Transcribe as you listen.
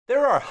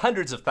There are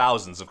hundreds of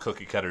thousands of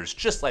cookie cutters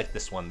just like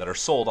this one that are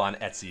sold on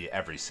Etsy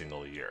every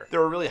single year.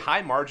 They're a really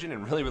high margin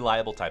and really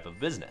reliable type of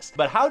business.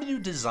 But how do you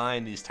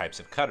design these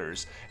types of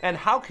cutters, and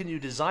how can you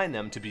design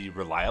them to be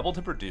reliable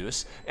to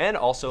produce and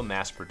also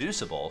mass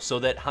producible so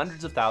that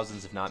hundreds of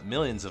thousands, if not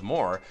millions of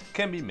more,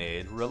 can be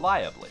made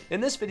reliably? In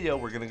this video,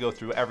 we're going to go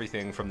through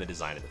everything from the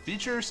design of the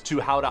features to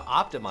how to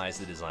optimize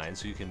the design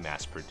so you can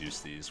mass produce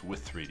these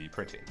with 3D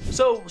printing.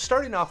 So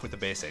starting off with the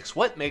basics,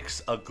 what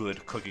makes a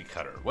good cookie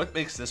cutter? What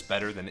makes this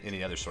better than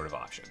any other sort of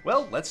option?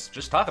 Well, let's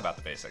just talk about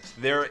the basics.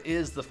 There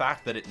is the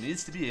fact that it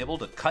needs to be able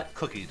to cut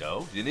cookie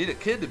dough. You need a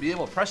kid to be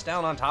able to press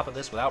down on top of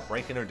this without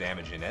breaking or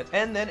damaging it.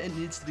 And then it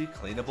needs to be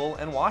cleanable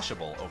and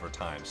washable over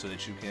time so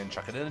that you can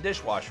chuck it in a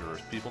dishwasher or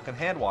people can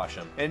hand wash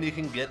them and you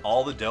can get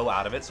all the dough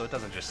out of it so it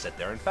doesn't just sit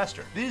there and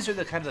fester. These are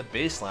the kind of the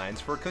baselines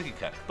for a cookie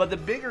cutter. But the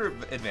bigger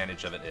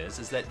advantage of it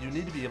is that you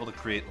need to be able to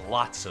create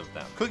lots of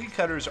them. Cookie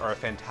cutters are a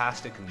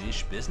fantastic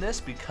niche business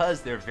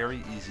because they're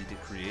very easy to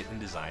create and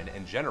design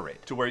and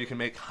generate, to where you can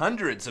make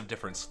hundreds of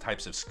different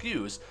types of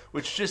SKUs,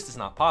 which just is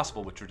not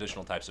possible with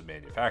traditional types of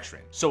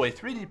manufacturing. So a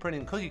 3D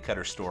printing cookie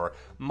cutter store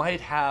might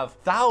have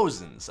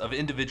thousands of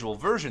individual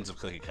versions of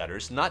cookie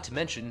cutters, not to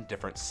mention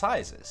different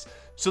sizes.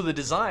 So the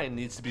design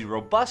needs to be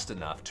robust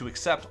enough to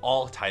accept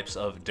all types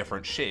of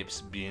different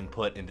shapes being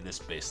put into this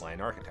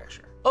baseline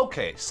architecture.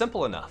 Okay,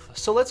 simple enough.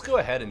 So let's go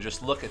ahead and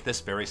just look at this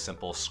very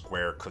simple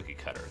square cookie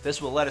cutter.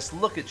 This will let us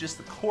look at just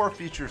the core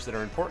features that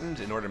are important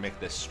in order to make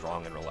this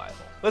strong and reliable.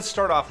 Let's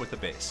start off with the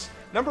base.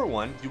 Number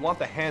one, you want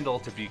the handle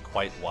to be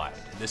quite wide.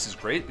 This is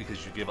great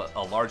because you give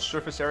a large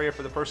surface area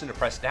for the person to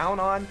press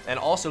down on, and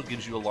also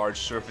gives you a large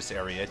surface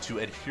area to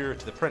adhere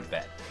to the print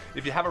bed.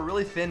 If you have a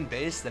really thin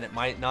base, then it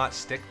might not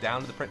stick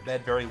down to the print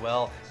bed very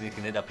well, and you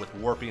can end up with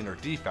warping or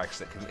defects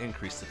that can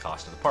increase the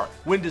cost of the part.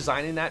 When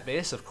designing that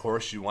base, of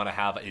course, you want to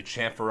have a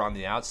chamfer on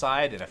the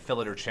outside and a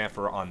fillet or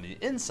chamfer on the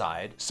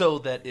inside so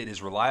that it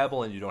is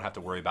reliable and you don't have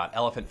to worry about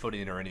elephant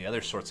footing or any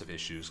other sorts of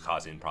issues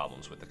causing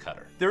problems with the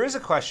cutter. There is a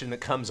question that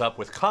comes up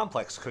with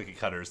complex cookie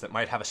cutters that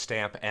might have a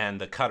stamp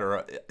and the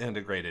cutter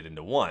integrated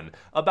into one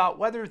about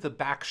whether the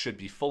back should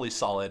be fully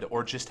solid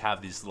or just have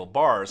these little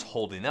bars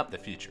holding up the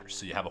features.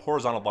 So you have a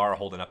horizontal bar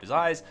holding up his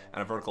eyes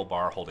and a vertical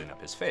bar holding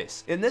up his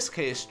face. In this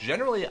case,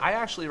 generally, I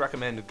actually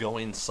recommend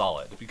going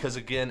solid because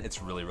again,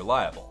 it's really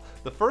reliable.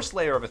 The first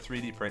layer of a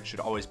 3D print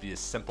should always be as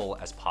simple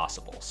as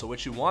possible. So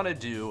what you want to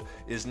do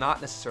is not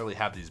necessarily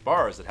have these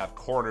bars that have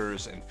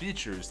corners and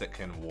features that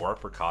can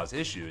warp or cause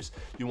issues.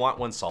 You want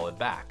one solid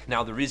back.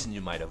 Now, the reason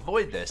you might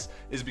avoid this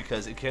is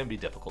because it can be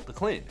difficult to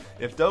clean.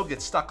 If dough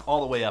gets stuck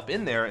all the way up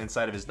in there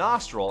inside of his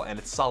nostril and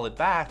it's solid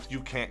backed, you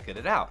can't get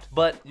it out.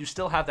 But you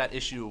still have that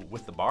issue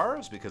with the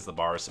bars because the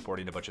bar is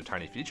supporting a bunch of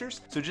tiny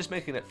features. So just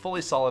making it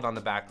fully solid on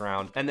the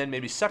background and then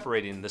maybe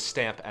separating the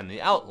stamp and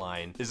the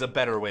outline is a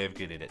better way of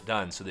getting it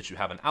done so that you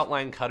have an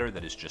outline cutter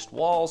that is just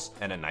walls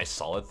and a nice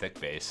solid thick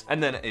base,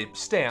 and then a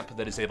stamp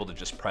that is able to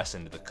just press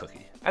into the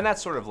cookie. And that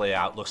sort of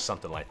layout looks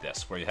something like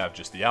this, where you have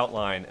just the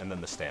outline and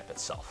then the stamp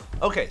itself.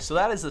 Okay, so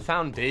that is the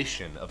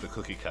foundation of the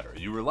cookie cutter.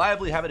 You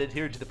reliably have it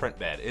adhered to the print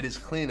bed. It is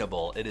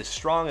cleanable, it is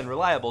strong and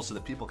reliable so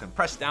that people can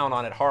press down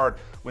on it hard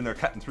when they're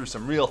cutting through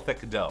some real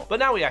thick dough. But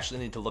now we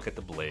actually need to look at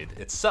the blade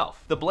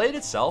itself. The blade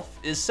itself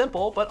is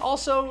simple, but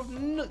also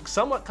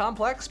somewhat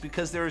complex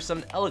because there is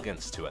some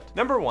elegance to it.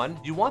 Number one,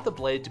 you want the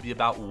blade to be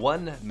about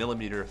 1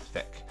 millimeter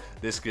thick.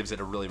 This gives it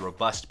a really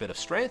robust bit of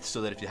strength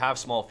so that if you have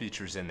small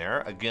features in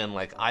there, again,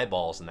 like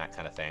eyeballs and that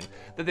kind of thing,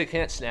 that they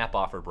can't snap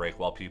off or break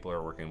while people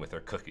are working with their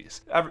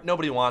cookies.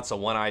 Nobody wants a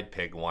one-eyed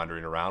pig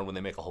wandering around when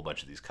they make a whole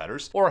bunch of these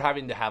cutters, or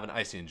having to have an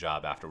icing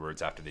job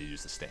afterwards after they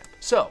use the stamp.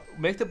 So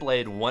make the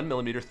blade 1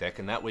 millimeter thick,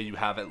 and that way you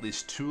have at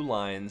least 2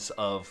 lines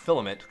of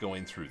filament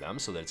going through them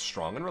so that it's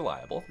strong and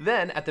reliable.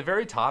 Then at the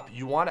very top,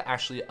 you want to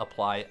actually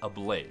apply a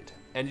blade.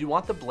 And you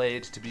want the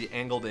blade to be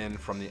angled in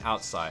from the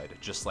outside,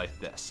 just like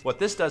this. What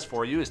this does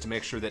for you is to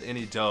make sure that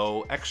any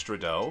dough, extra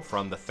dough,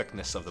 from the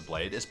thickness of the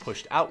blade is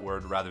pushed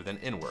outward rather than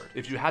inward.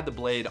 If you had the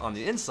blade on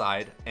the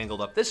inside,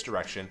 angled up this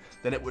direction,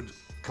 then it would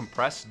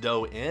compress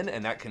dough in,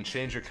 and that can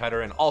change your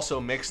cutter and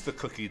also makes the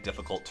cookie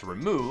difficult to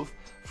remove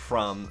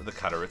from the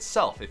cutter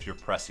itself if you're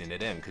pressing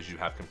it in because you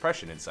have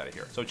compression inside of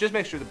here. So just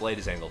make sure the blade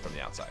is angled from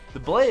the outside. The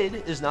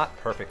blade is not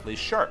perfectly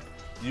sharp.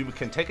 You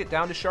can take it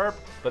down to sharp,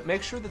 but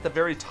make sure that the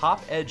very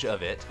top edge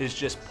of it is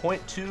just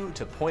 0.2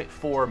 to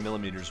 0.4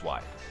 millimeters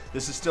wide.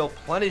 This is still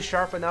plenty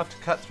sharp enough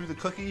to cut through the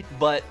cookie,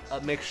 but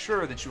make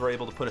sure that you are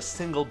able to put a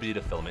single bead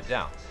of filament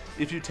down.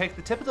 If you take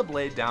the tip of the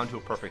blade down to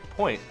a perfect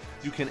point,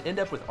 you can end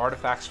up with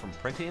artifacts from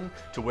printing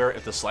to where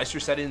if the slicer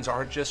settings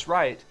aren't just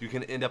right, you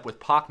can end up with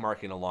pock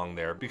marking along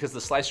there because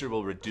the slicer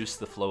will reduce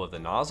the flow of the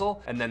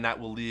nozzle, and then that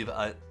will leave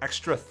an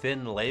extra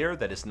thin layer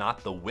that is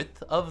not the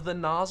width of the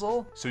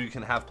nozzle, so you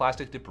can have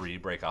plastic debris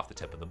break off the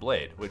tip of the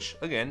blade, which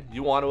again,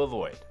 you want to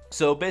avoid.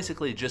 So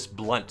basically just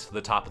blunt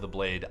the top of the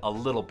blade a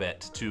little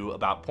bit to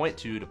about 0.2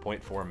 to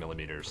 0.4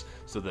 millimeters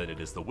so that it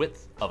is the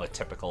width of a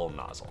typical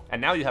nozzle.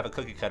 And now you have a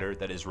cookie cutter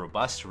that is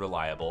robust,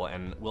 reliable,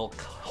 and will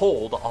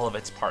hold all of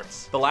its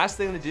parts. The last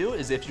thing to do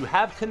is, if you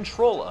have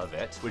control of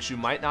it, which you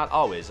might not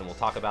always, and we'll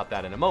talk about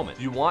that in a moment,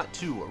 you want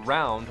to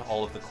round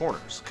all of the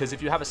corners. Because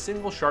if you have a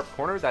single sharp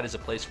corner, that is a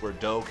place where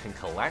dough can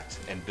collect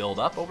and build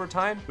up over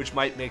time, which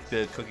might make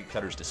the cookie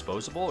cutters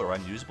disposable or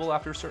unusable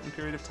after a certain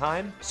period of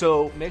time.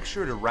 So make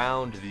sure to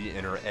round the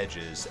inner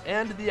edges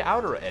and the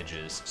outer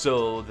edges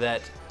so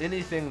that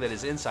anything that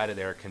is inside of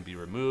there can be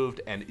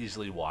removed and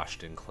easily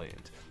washed and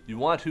cleaned. You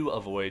want to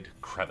avoid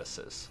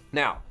crevices.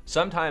 Now,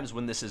 sometimes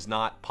when this is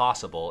not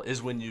possible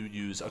is when you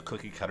use a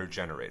cookie cutter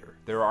generator.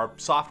 There are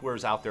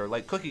softwares out there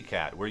like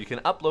CookieCAD where you can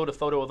upload a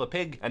photo of a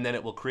pig and then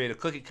it will create a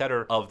cookie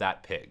cutter of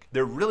that pig.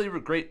 They're really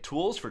great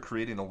tools for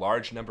creating a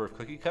large number of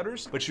cookie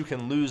cutters, but you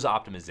can lose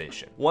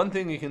optimization. One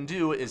thing you can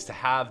do is to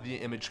have the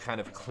image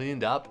kind of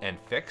cleaned up and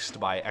fixed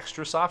by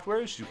extra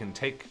softwares. You can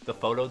take the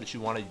photo that you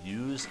want to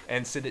use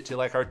and send it to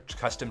like our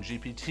custom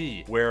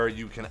GPT, where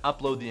you can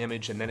upload the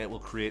image and then it will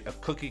create a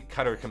cookie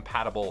cutter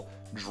compatible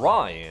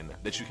drawing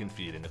that you can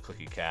feed into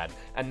CookieCAD,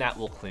 and that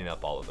will clean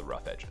up all of the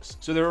rough edges.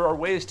 So there are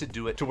ways to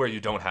do it to where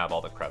you don't have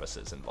all the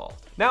crevices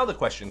involved. Now the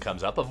question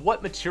comes up of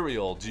what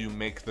material do you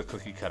make the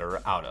cookie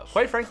cutter out of?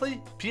 Quite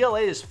frankly, PLA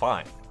is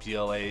fine.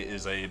 PLA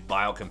is a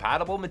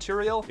biocompatible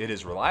material, it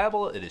is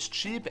reliable, it is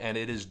cheap, and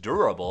it is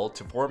durable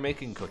for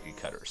making cookie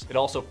cutters. It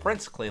also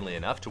prints cleanly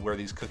enough to where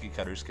these cookie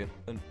cutters can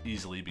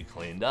easily be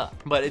cleaned up.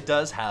 But it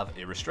does have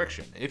a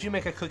restriction. If you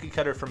make a cookie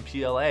cutter from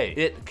PLA,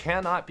 it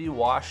cannot be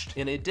washed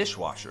in a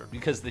dishwasher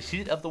because the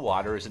heat of the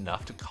water is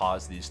enough to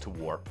cause these to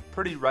warp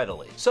pretty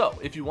readily. So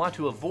if you want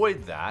to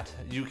avoid that,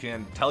 you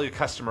can tell your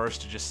customers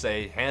to just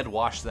say hand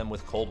wash them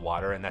with cold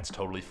water, and that's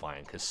totally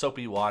fine because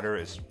soapy water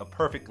is a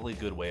perfectly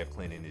good way of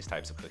cleaning these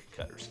types of cookie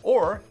cutters.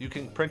 Or you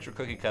can print your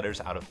cookie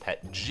cutters out of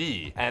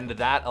PETG, and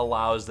that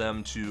allows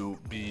them to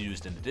be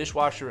used in the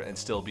dishwasher and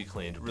still be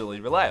cleaned really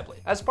reliably.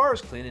 As far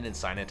as cleaning and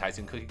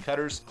sanitizing cookie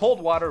cutters,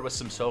 cold water with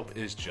some soap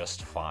is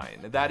just fine.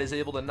 That is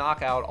able to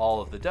knock out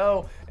all of the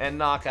dough and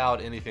knock out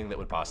anything that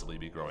would possibly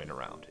be growing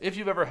around. If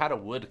you've ever had a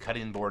wood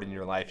cutting board in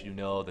your life, you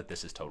know that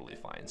this is totally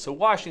fine. So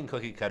washing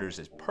cookie cutters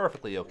is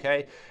perfectly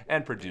okay,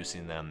 and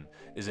producing them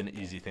is an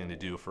easy thing to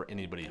do for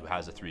anybody who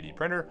has a 3D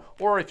printer,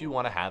 or if you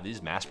want to have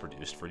these mass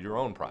produced for your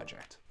own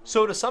project.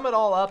 So to sum it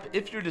all up,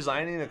 if you're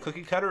designing a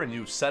cookie cutter and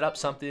you've set up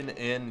something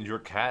in your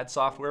CAD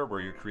software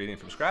where you're creating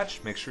from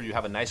scratch, make sure you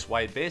have a nice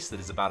wide base that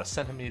is about 1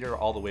 centimeter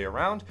all the way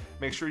around.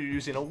 Make sure you're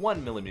using a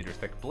 1 millimeter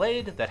thick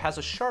blade that has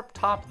a sharp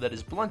top that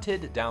is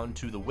blunted down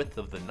to the width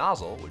of the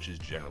nozzle, which is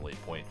generally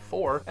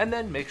 0.4, and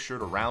then make sure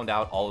to round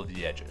out all of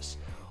the edges.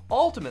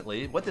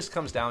 Ultimately, what this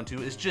comes down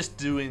to is just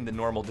doing the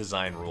normal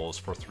design rules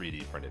for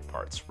 3D printed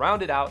parts.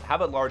 Round it out,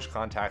 have a large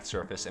contact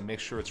surface, and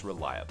make sure it's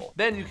reliable.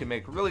 Then you can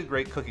make really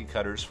great cookie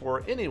cutters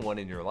for anyone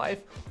in your life,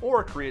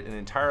 or create an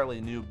entirely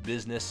new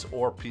business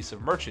or piece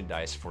of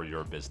merchandise for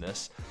your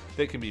business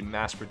that can be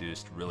mass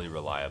produced really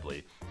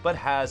reliably, but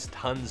has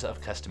tons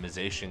of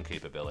customization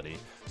capability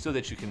so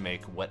that you can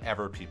make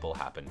whatever people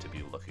happen to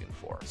be looking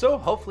for. So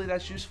hopefully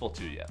that's useful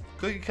to you.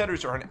 Cookie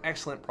cutters are an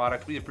excellent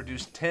product. We have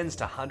produced tens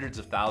to hundreds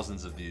of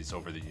thousands of these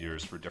over the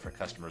years for different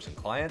customers and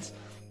clients.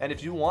 And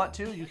if you want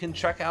to, you can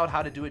check out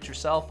how to do it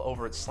yourself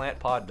over at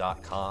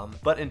slantpod.com.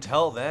 But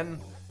until then,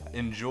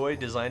 enjoy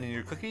designing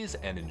your cookies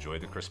and enjoy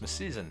the Christmas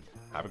season.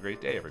 Have a great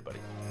day, everybody.